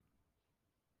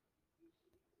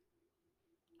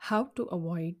How to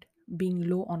avoid being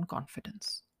low on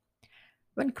confidence.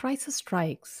 When crisis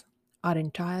strikes, our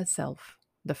entire self,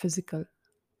 the physical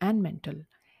and mental,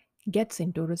 gets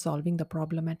into resolving the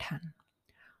problem at hand.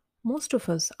 Most of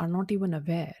us are not even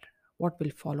aware what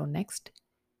will follow next,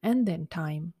 and then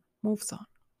time moves on.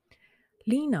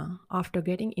 Lena, after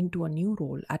getting into a new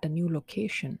role at a new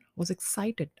location, was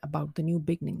excited about the new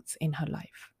beginnings in her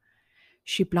life.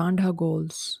 She planned her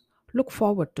goals, looked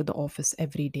forward to the office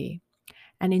every day,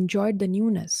 and enjoyed the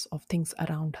newness of things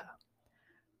around her.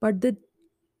 But, the,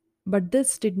 but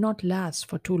this did not last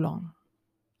for too long.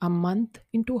 A month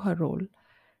into her role,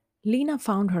 Lena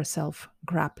found herself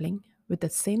grappling with the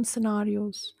same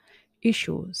scenarios,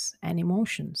 issues, and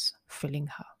emotions filling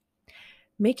her,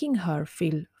 making her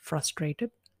feel frustrated,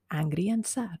 angry, and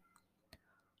sad.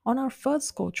 On our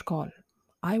first coach call,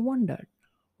 I wondered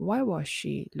why was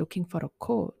she looking for a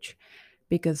coach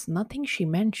because nothing she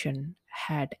mentioned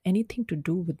had anything to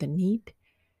do with the need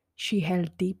she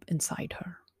held deep inside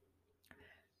her.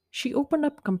 She opened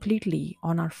up completely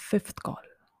on our fifth call.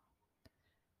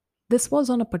 This was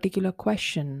on a particular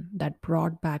question that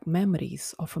brought back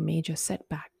memories of a major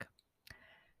setback.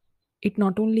 It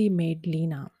not only made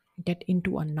Lena get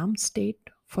into a numb state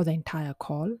for the entire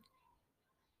call,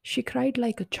 she cried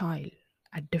like a child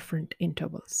at different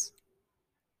intervals.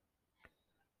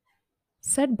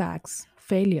 Setbacks,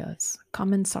 failures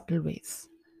come in subtle ways,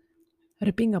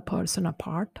 ripping a person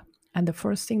apart, and the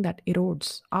first thing that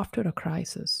erodes after a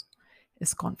crisis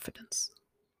is confidence.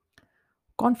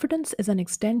 Confidence is an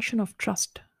extension of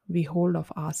trust we hold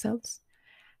of ourselves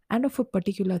and of a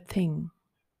particular thing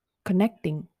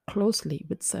connecting closely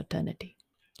with certainty.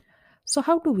 So,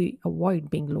 how do we avoid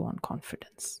being low on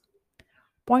confidence?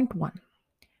 Point one,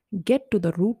 get to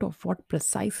the root of what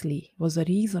precisely was the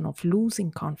reason of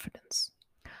losing confidence.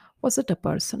 Was it a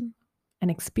person, an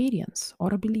experience,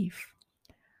 or a belief?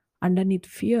 Underneath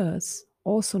fears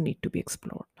also need to be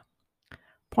explored.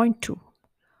 Point two,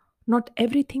 not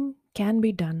everything can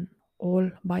be done all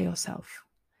by yourself.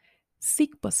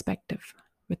 Seek perspective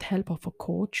with help of a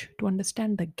coach to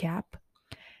understand the gap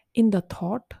in the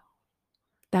thought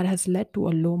that has led to a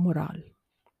low morale.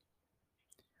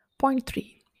 Point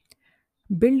three,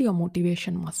 build your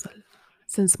motivation muscle.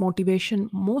 Since motivation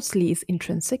mostly is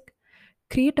intrinsic,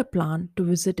 create a plan to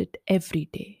visit it every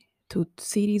day through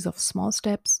series of small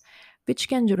steps which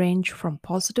can range from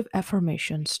positive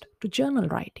affirmations to journal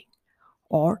writing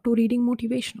or to reading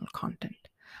motivational content.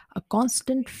 A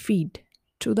constant feed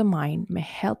to the mind may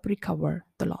help recover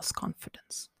the lost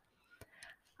confidence.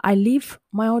 I leave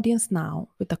my audience now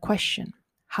with a question.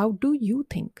 How do you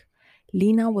think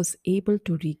Lena was able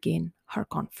to regain her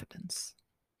confidence?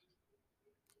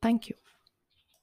 Thank you.